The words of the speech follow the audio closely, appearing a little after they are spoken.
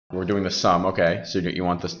We're doing the sum, okay. So you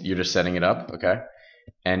want this, you're just setting it up, okay.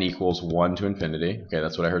 N equals 1 to infinity. Okay,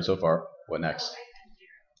 that's what I heard so far. What next?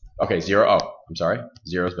 Okay, 0. Oh, I'm sorry.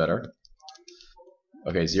 0 is better.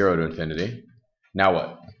 Okay, 0 to infinity. Now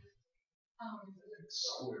what?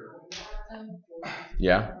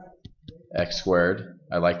 Yeah? X squared.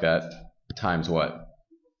 I like that. Times what?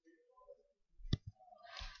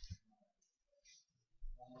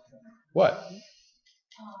 What?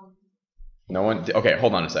 No one? Okay,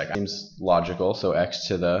 hold on a second. Seems logical. So x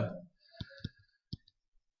to the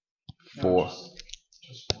 4.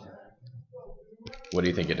 What do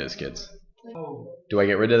you think it is, kids? Do I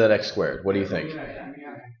get rid of that x squared? What do you think?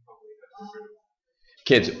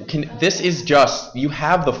 Kids, this is just, you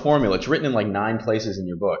have the formula. It's written in like 9 places in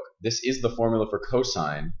your book. This is the formula for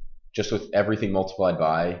cosine, just with everything multiplied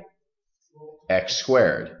by x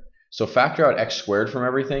squared. So factor out x squared from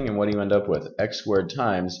everything, and what do you end up with? X squared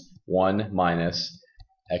times 1 minus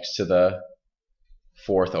x to the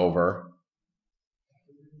 4th over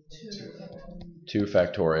 2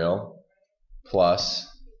 factorial plus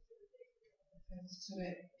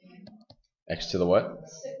x to the what?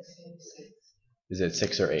 Is it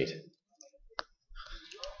 6 or 8? Is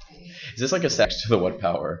this like a x to the what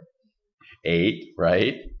power? 8,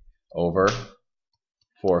 right? Over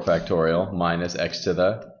 4 factorial minus x to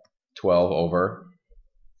the 12 over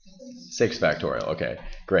 6 factorial. Okay,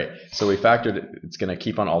 great. So we factored it, it's going to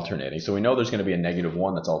keep on alternating. So we know there's going to be a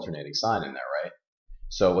 -1 that's alternating sign in there, right?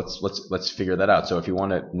 So let's figure that out. So if you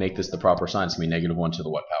want to make this the proper sign, it's going to be -1 to the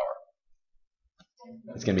what power?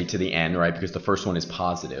 It's going to be to the n, right? Because the first one is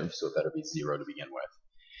positive, so it better be 0 to begin with.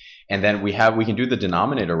 And then we can do the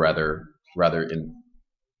denominator rather in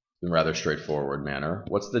a rather straightforward manner.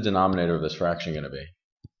 What's the denominator of this fraction going to be?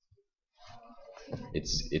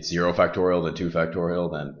 It's 0 factorial, then 2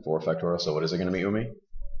 factorial, then 4 factorial. So what is it going to be, Umi?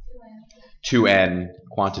 2n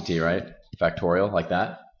quantity, right? Factorial, like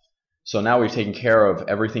that. So now we've taken care of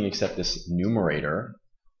everything except this numerator.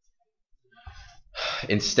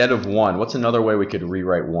 Instead of 1, what's another way we could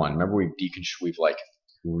rewrite 1? Remember we've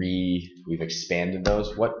expanded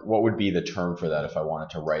those. What would be the term for that if I wanted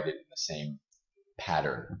to write it in the same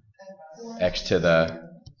pattern? X to the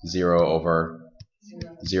 0 over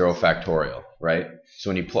 0 factorial, right? So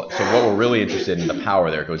when you so what we're really interested in, the power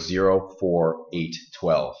there, it goes 0, 4, 8,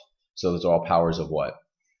 12. So those are all powers of what?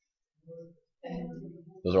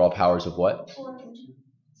 Those are all powers of what?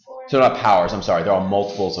 So not powers, I'm sorry. They're all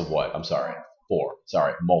multiples of what? I'm sorry. 4.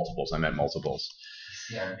 Sorry, multiples. I meant multiples.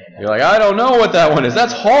 You're like, I don't know what that one is.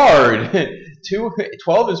 That's hard.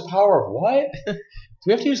 12 is power of what? Do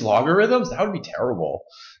we have to use logarithms? That would be terrible.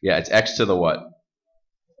 Yeah, it's x to the what?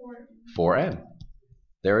 4n.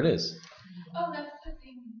 There it is. Oh, that's the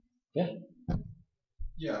same. Yeah.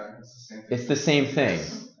 Yeah, it's the same thing. It's the same thing.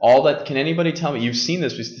 All that. Can anybody tell me? You've seen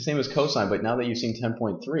this. It's the same as cosine, but now that you've seen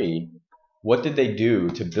 10.3, what did they do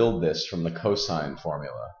to build this from the cosine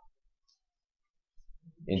formula?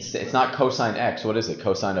 It's not cosine x. What is it?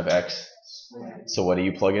 Cosine of x. So what do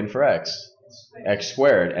you plug in for x? X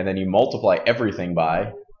squared, and then you multiply everything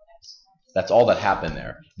by. That's all that happened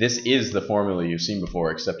there. This is the formula you've seen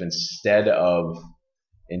before, except instead of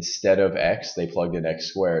x, they plugged in x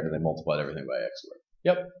squared and they multiplied everything by x squared.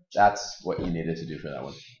 Yep, that's what you needed to do for that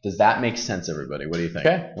one. Does that make sense, everybody? What do you think?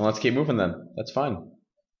 Okay, well, let's keep moving then. That's fine.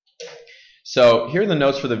 So here are the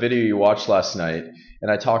notes for the video you watched last night, and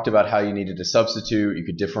I talked about how you needed to substitute, you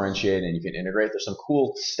could differentiate, and you can integrate. There's some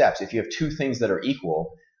cool steps. If you have two things that are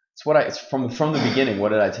equal, it's from the beginning. What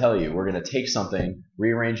did I tell you? We're going to take something,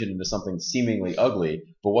 rearrange it into something seemingly ugly,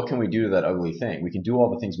 but what can we do to that ugly thing? We can do all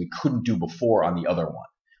the things we couldn't do before on the other one.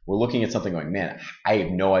 We're looking at something going, man, I have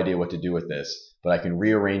no idea what to do with this, but I can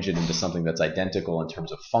rearrange it into something that's identical in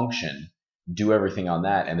terms of function, do everything on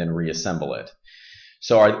that, and then reassemble it.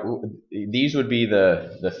 So these would be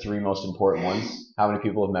the three most important ones. How many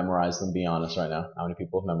people have memorized them? Be honest right now. How many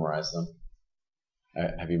people have memorized them?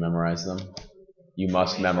 Have you memorized them? You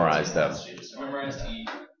must memorize them.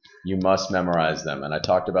 You must memorize them. And I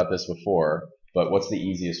talked about this before, but what's the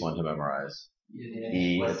easiest one to memorize?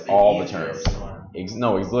 E. It's all the terms.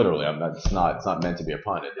 No, it's literally. It's not meant to be a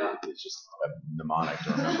pun. It's just a mnemonic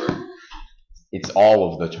to remember. It's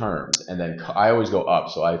all of the terms. And then I always go up,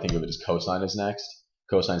 so I think of it as cosine is next.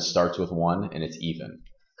 Cosine starts with 1 and it's even.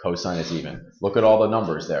 Cosine is even. Look at all the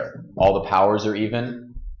numbers there. All the powers are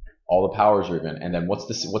even. All the powers are even. And then what's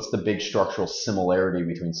the big structural similarity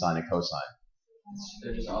between sine and cosine?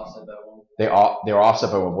 They're just offset by 1. They're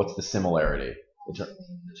offset by 1. What's the similarity?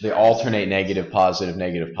 They alternate negative, positive,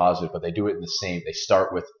 but they do it in the same. They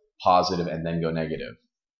start with positive and then go negative.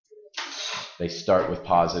 They start with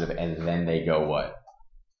positive and then they go what?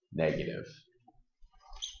 Negative.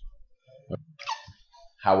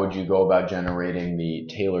 how would you go about generating the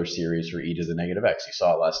Taylor series for e to the negative x? You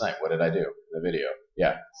saw it last night. What did I do in the video?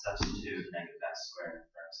 Yeah. Substitute negative x squared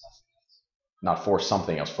for something else. Not for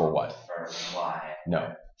something else. For what? For y.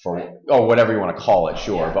 No. For, oh, whatever you want to call it,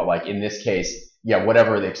 sure. Yeah. But like in this case, yeah,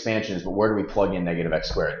 whatever the expansion is, but where do we plug in negative x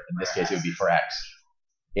squared? In this case, it would be for x.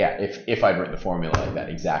 Yeah, if I'd written the formula like that,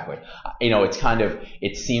 exactly. You know, it's kind of,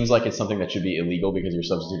 it seems like it's something that should be illegal because you're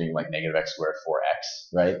substituting like negative x squared for x,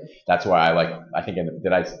 right? That's why I think,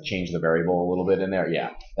 did I change the variable a little bit in there?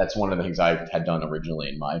 Yeah, that's one of the things I had done originally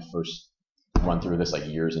in my first run through this like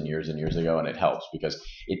years and years and years ago, and it helps because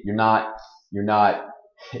you're not,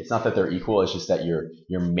 it's not that they're equal, it's just that you're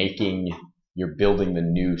building the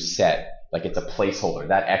new set, like it's a placeholder.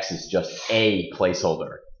 That x is just a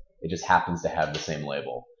placeholder. It just happens to have the same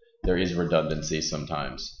label. There is redundancy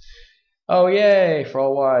sometimes. Oh, yay, for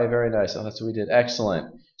all y, very nice. Oh, that's what we did,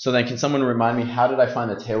 excellent. So then can someone remind me, how did I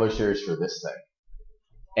find the Taylor series for this thing?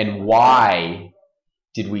 And why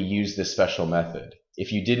did we use this special method?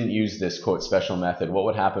 If you didn't use this, quote, special method, what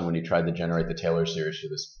would happen when you tried to generate the Taylor series for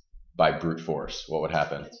this by brute force? What would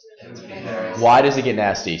happen? Why does it get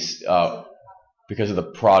nasty? Because of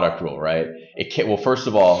the product rule, right? Well, first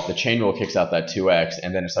of all, the chain rule kicks out that 2x,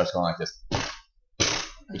 and then it starts going like this.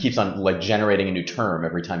 It keeps on like generating a new term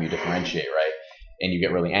every time you differentiate, right? And you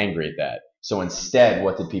get really angry at that. So instead,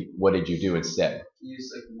 what did you do instead?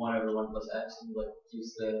 Use like 1 over 1 plus x and like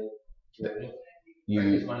use the derivative.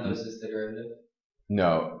 Use one of those is the derivative.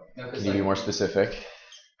 No. Can you be more specific?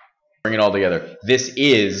 Bring it all together. This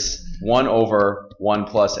is 1 over 1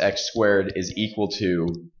 plus x squared is equal to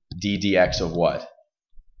d dx of what?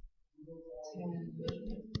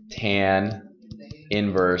 Tan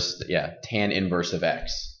inverse, yeah, tan inverse of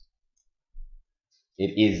x.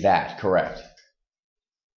 It is that, correct.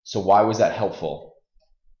 So why was that helpful?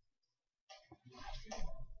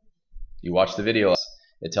 You watch the video,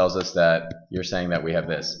 it tells us that you're saying that we have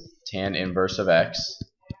this. Tan inverse of x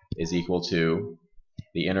is equal to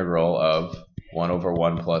the integral of 1 over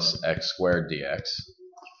 1 plus x squared dx.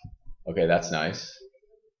 Okay, that's nice.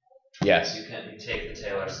 Yes. You can take the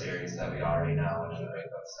Taylor series that we already know and generate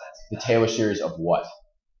both sides. The Taylor series of what?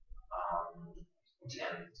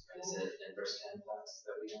 Tan. Is it inverse tan plus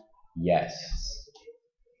that we know? Yes.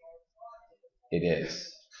 It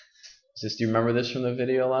is. Do you remember this from the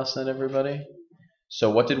video last night, everybody? So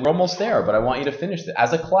we're almost there, but I want you to finish it.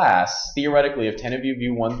 As a class, theoretically, if 10 of you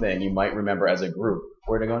view one thing, you might remember as a group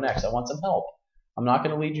where to go next. I want some help. I'm not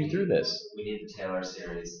going to lead you through this. We need the Taylor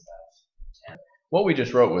series of tan. What we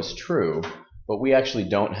just wrote was true, but we actually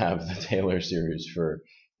don't have the Taylor series for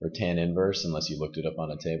tan inverse unless you looked it up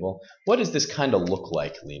on a table. What does this kind of look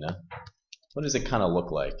like, Lena? What does it kind of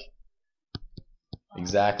look like?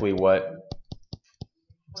 Exactly what?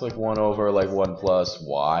 It's like 1 over like 1 plus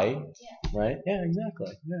y, right? Yeah,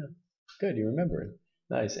 exactly. Yeah, good. You remember it.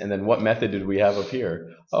 Nice. And then what method did we have up here?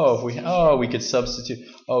 Oh, we could substitute.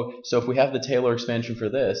 Oh, so if we have the Taylor expansion for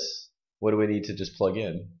this, what do we need to just plug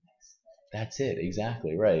in? That's it,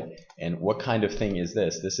 exactly, right. And what kind of thing is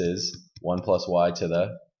this? This is 1 plus y to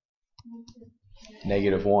the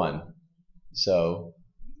negative 1. So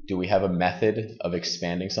do we have a method of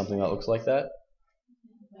expanding something that looks like that?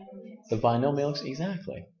 The binomial,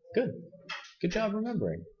 exactly. Good. Good job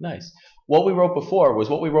remembering. Nice. What we wrote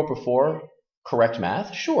before correct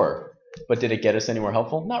math? Sure. But did it get us anywhere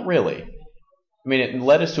helpful? Not really. I mean, it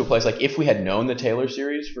led us to a place like if we had known the Taylor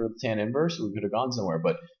series for tan inverse, we could have gone somewhere.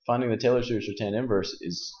 But finding the Taylor series for tan inverse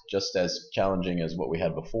is just as challenging as what we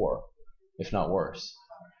had before, if not worse.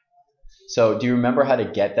 So do you remember how to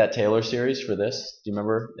get that Taylor series for this? Do you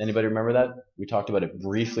remember? Anybody remember that? We talked about it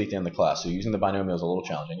briefly at the end of the class. So using the binomial is a little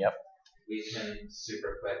challenging. Yep. We can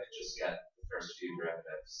super quick just get the first few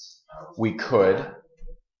derivatives. We could.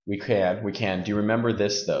 We can. Do you remember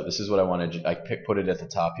this though? This is what I wanted. I put it at the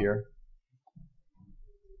top here.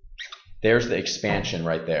 There's the expansion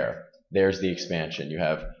right there. There's the expansion. You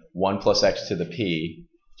have 1 plus x to the p.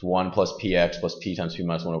 It's 1 plus px plus p times p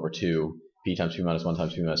minus 1 over 2. P times p minus 1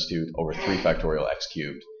 times p minus 2 over 3 factorial x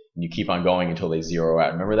cubed. And you keep on going until they zero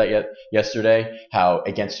out. Remember that yesterday? How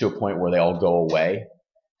it gets to a point where they all go away?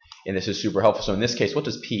 And this is super helpful. So in this case, what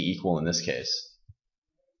does p equal in this case?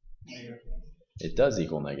 It does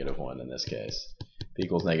equal negative 1 in this case. P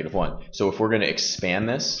equals negative 1. So if we're going to expand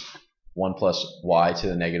this, 1 plus y to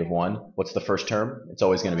the negative 1, what's the first term? It's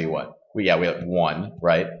always going to be what? We have 1,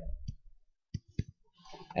 right?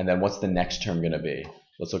 And then what's the next term going to be?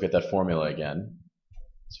 Let's look at that formula again.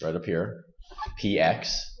 It's right up here.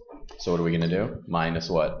 Px. So what are we going to do? Minus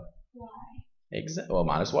what? Y.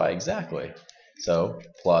 Minus y, exactly. So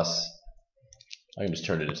plus, I can just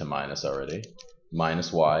turn it into minus already.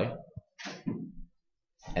 Minus y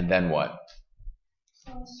And then what?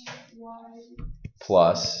 Y.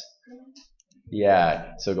 Plus,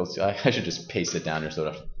 yeah, so it goes, I should just paste it down here so I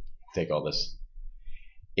don't have to take all this.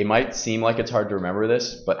 It might seem like it's hard to remember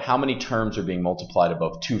this, but how many terms are being multiplied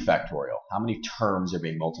above 2 factorial? How many terms are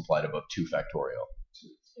being multiplied above 2 factorial?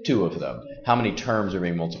 2 of them. How many terms are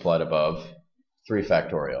being multiplied above 3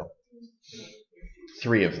 factorial?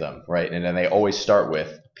 3 of them, right? And then they always start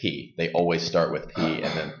with p. They always start with p,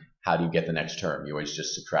 and then how do you get the next term? You always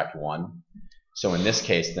just subtract 1. So in this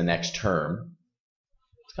case, the next term,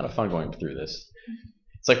 it's kind of fun going through this.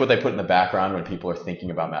 It's like what they put in the background when people are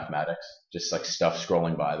thinking about mathematics. Just like stuff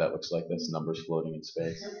scrolling by that looks like this, numbers floating in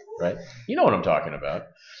space, right? You know what I'm talking about.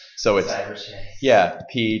 So it's, yeah,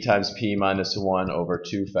 p times p minus 1 over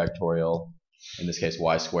 2 factorial, in this case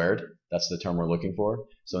y squared. That's the term we're looking for.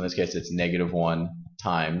 So in this case, it's negative 1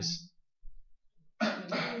 times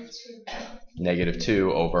negative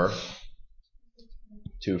 2 over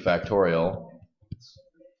 2 factorial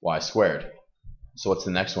y squared. So what's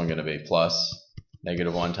the next one going to be? Plus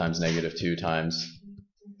negative 1 times negative 2 times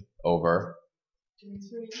over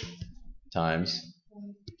times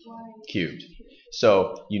cubed.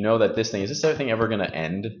 So you know that this thing, is this thing ever going to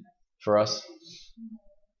end for us?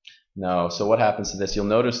 No. So what happens to this? You'll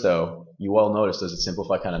notice though, you will notice, does it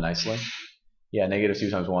simplify kind of nicely? Yeah, negative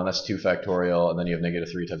 2 times 1, that's 2 factorial, and then you have negative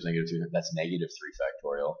 3 times negative 2, that's negative 3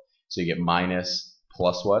 factorial. So you get minus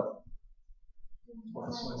plus what?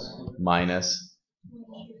 Minus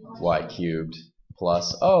y cubed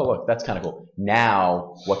plus, oh look, that's kind of cool.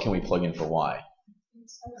 Now, what can we plug in for y?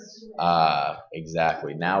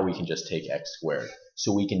 Exactly. Now we can just take x squared.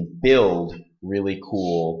 So we can build really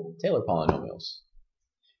cool Taylor polynomials.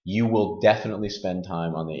 You will definitely spend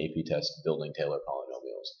time on the AP test building Taylor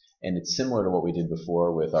polynomials. And it's similar to what we did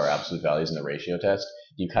before with our absolute values in the ratio test.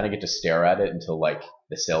 You kind of get to stare at it until like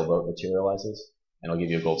the sailboat materializes. And I'll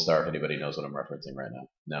give you a gold star if anybody knows what I'm referencing right now.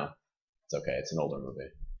 No? It's okay. It's an older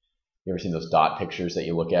movie. You ever seen those dot pictures that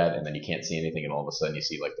you look at and then you can't see anything and all of a sudden you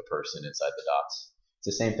see like the person inside the dots?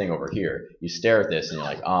 It's the same thing over here. You stare at this and you're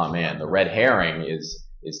like, oh man, the red herring is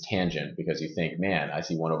tangent, because you think, man, I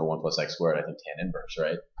see 1 over 1 plus x squared, I think tan inverse,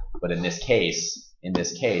 right? But in this case,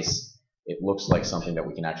 it looks like something that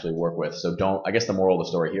we can actually work with. So don't, I guess the moral of the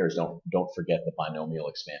story here is don't forget the binomial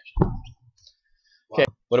expansion. Okay,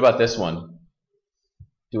 what about this one?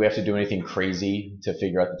 Do we have to do anything crazy to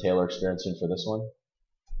figure out the Taylor expansion for this one?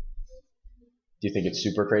 Do you think it's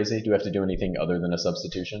super crazy? Do we have to do anything other than a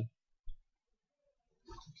substitution?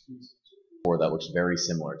 Or that looks very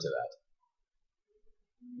similar to that.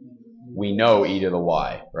 We know e to the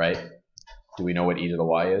y, right? Do we know what e to the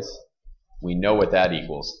y is? We know what that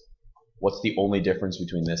equals. What's the only difference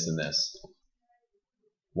between this and this?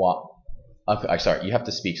 What? Okay, sorry, you have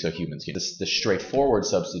to speak so humans can. This is the straightforward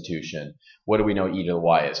substitution. What do we know e to the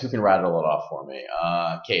y is? Who can rattle it off for me?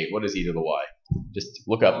 Kate, what is e to the y? Just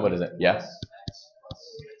look up, what is it? Yeah?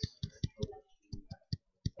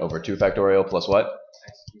 Over 2 factorial plus what?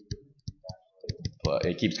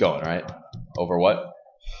 It keeps going, right? Over what?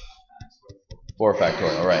 4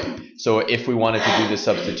 factorial, all right. So if we wanted to do this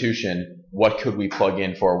substitution, what could we plug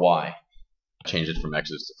in for y? Change it from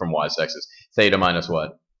x's, from y's to x's. Theta minus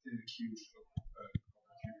what?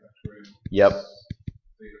 Yep.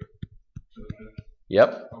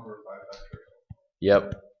 Yep.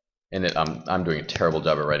 Yep. And I'm doing a terrible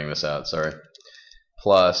job of writing this out, sorry.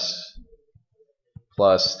 Plus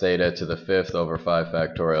theta to the 5th over 5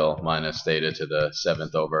 factorial minus theta to the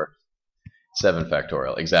 7th over 7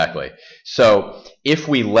 factorial. Exactly. So if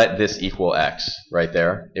we let this equal x, right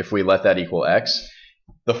there, if we let that equal x,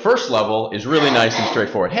 the first level is really nice and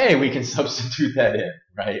straightforward. Hey, we can substitute that in,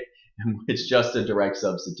 right? It's just a direct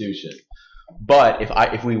substitution. But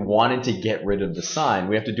if we wanted to get rid of the sign,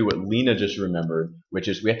 we have to do what Lena just remembered, which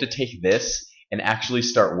is we have to take this and actually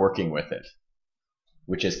start working with it,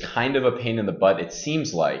 which is kind of a pain in the butt, it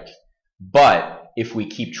seems like. But if we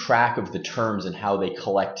keep track of the terms and how they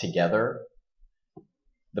collect together,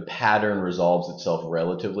 the pattern resolves itself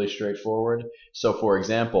relatively straightforward. So for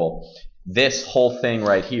example, this whole thing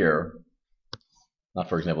right here,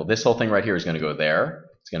 this whole thing right here is going to go there,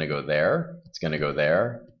 it's going to go there, it's going to go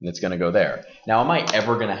there, and it's going to go there. Now, am I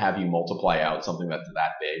ever going to have you multiply out something that's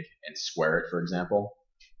that big and square it, for example?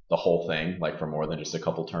 The whole thing, like for more than just a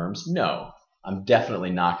couple terms? No. I'm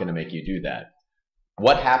definitely not going to make you do that.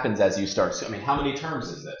 What happens as you start, I mean, how many terms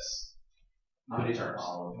is this? How many terms?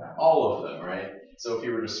 All of them, right? So if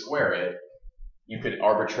you were to square it, you could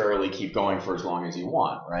arbitrarily keep going for as long as you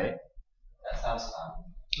want, right? That sounds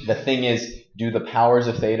fun. The thing is, do the powers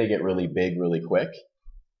of theta get really big really quick?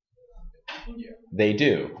 They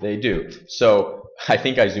do. They do. So I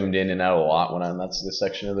think I zoomed in and out a lot when that's this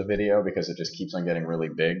section of the video because it just keeps on getting really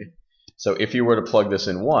big. So if you were to plug this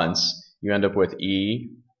in once, you end up with e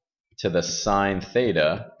to the sine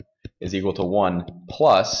theta is equal to 1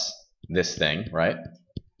 plus this thing, right?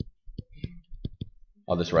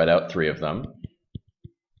 I'll just write out 3 of them.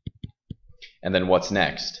 And then what's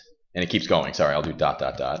next? And it keeps going. Sorry, I'll do dot,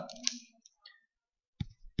 dot, dot.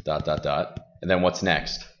 Dot, dot, dot. And then what's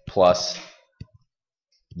next? Plus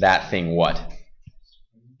that thing what?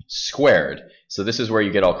 Squared. So this is where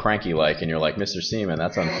you get all cranky like, and you're like, Mr. Seamon,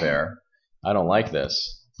 that's unfair. I don't like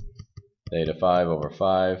this. Theta 5 over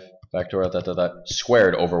 5 factorial dot, dot, dot.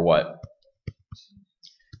 Squared over what?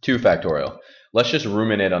 2 factorial. Let's just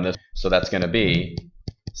ruminate on this. So that's going to be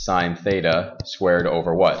sine theta squared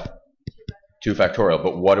over what? 2 factorial.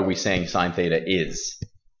 But what are we saying sine theta is?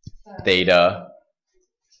 Theta.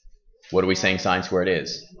 What are we saying sine squared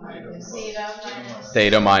is?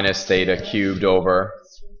 Theta minus theta cubed over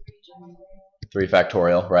 3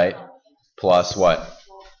 factorial, right? Plus what?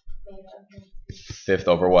 5th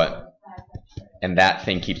over what? And that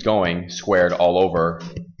thing keeps going, squared all over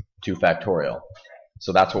 2 factorial.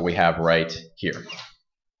 So that's what we have right here.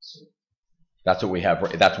 That's what we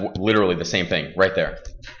have. That's literally the same thing right there.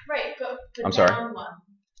 Right, but I'm sorry. down one.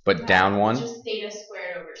 But down one? Just theta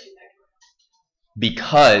squared over 2 factorial.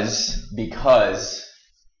 Because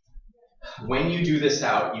when you do this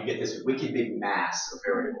out, you get this wicked big mass of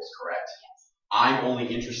variables, correct? I'm only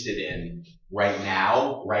interested in right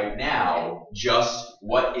now, just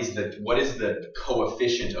what is the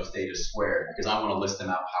coefficient of theta squared, because I want to list them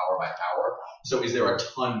out power by power. So is there a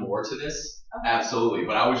ton more to this? Okay. Absolutely.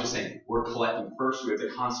 But I was just saying, we're collecting first, we have the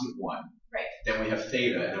constant 1. Right. Then we have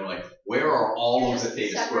theta, and then we're like, where are all of the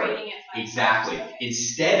theta squared? Separating it by Exactly. parts.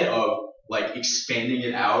 Instead of like expanding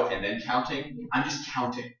it out and then counting, I'm just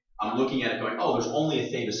counting. I'm looking at it going, oh, there's only a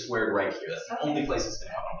theta squared right here. That's the only place it's going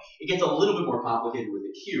to happen. It gets a little bit more complicated with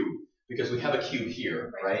the cube because we have a cube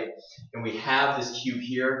here, right? And we have this cube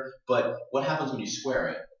here, but what happens when you square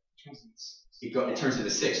it? It turns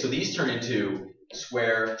into 6. So these turn into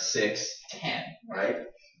square, 6, 10, right?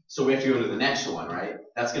 So we have to go to the next one, right?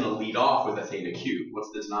 That's going to lead off with a theta cubed.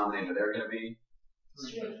 What's the denominator there going to be?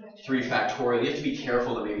 3 factorial. You have to be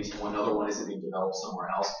careful that maybe another one isn't being developed somewhere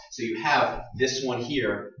else. So you have this one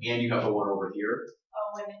here, and you have the one over here.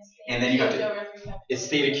 Oh, when it's theta And then you have cubed to, over 3 factorial. it's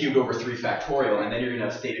theta cubed over 3 factorial, and then you're going to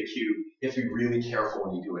have theta cubed. You have to be really careful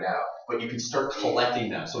when you do it out. But you can start collecting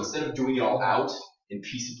them. So instead of doing it all out and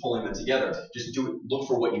pulling them together, just do it. Look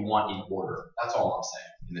for what you want in order. That's all I'm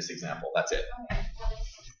saying in this example. That's it.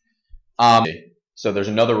 So there's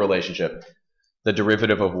another relationship. The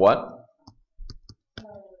derivative of what?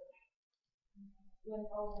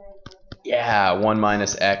 Yeah, 1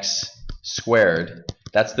 minus x squared.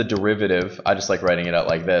 That's the derivative. I just like writing it out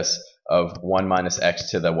like this, of 1 minus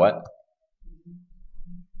x to the what?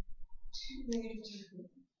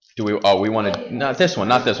 Do we? Oh, we want to not this one.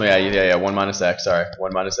 Yeah. 1 minus x. Sorry,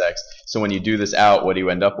 1 minus x. So when you do this out, what do you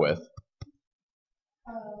end up with?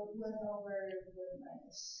 1 over 1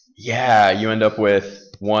 minus. Yeah, you end up with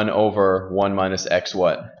 1 over 1 minus x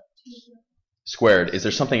what? Squared. Is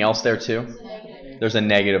there something else there too? Negative. There's a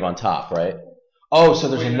negative on top, right? Oh, so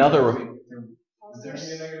there's another. Is there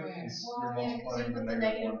any negative? Because you're Yeah, because multiplying you the put the negative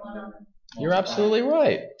negative 1 1 on. You're absolutely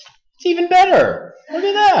right. It's even better. Look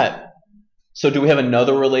at that. So do we have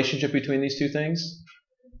another relationship between these two things?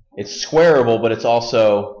 It's squareable, but it's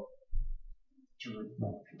also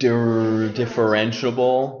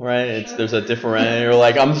differentiable, right? There's a different. You're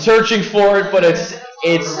like, I'm searching for it, but it's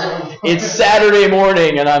Saturday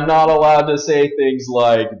morning, and I'm not allowed to say things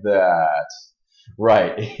like that.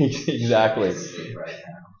 Right? Exactly.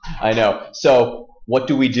 I know. So what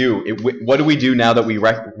do we do? What do we do now that we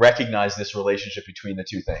recognize this relationship between the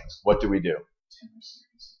two things? What do we do?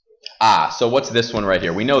 So what's this one right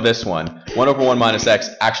here? We know this one. 1 over 1 minus x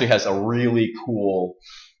actually has a really cool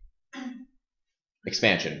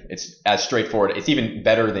expansion. It's as straightforward. It's even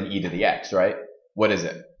better than e to the x, right? What is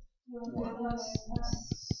it?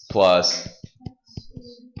 Plus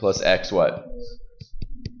x what?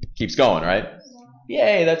 Keeps going, right?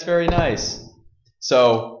 Yay, that's very nice.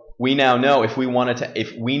 So we now know if we know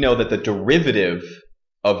that the derivative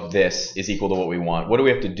of this is equal to what we want, what do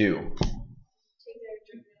we have to do?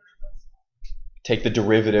 Take the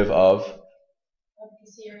derivative of the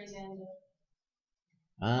series and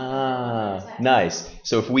nice.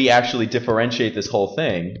 So if we actually differentiate this whole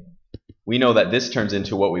thing, we know that this turns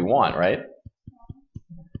into what we want, right?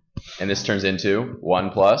 And this turns into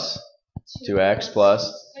 1 plus 2x plus.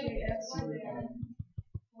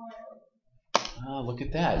 Look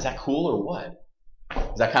at that. Is that cool or what?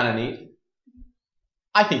 Is that kind of neat?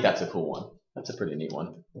 I think that's a cool one. That's a pretty neat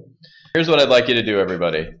one. Here's what I'd like you to do,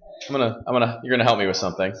 everybody. You're gonna help me with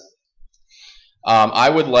something. I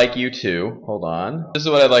would like you to, hold on. This is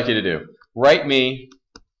what I'd like you to do. Write me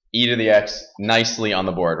e to the x nicely on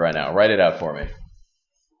the board right now. Write it out for me.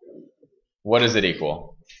 What does it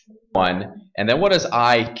equal? 1. And then what does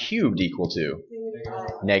I cubed equal to?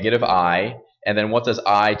 Negative I. And then what does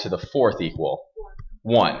I to the 4th equal?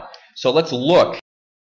 1. So let's look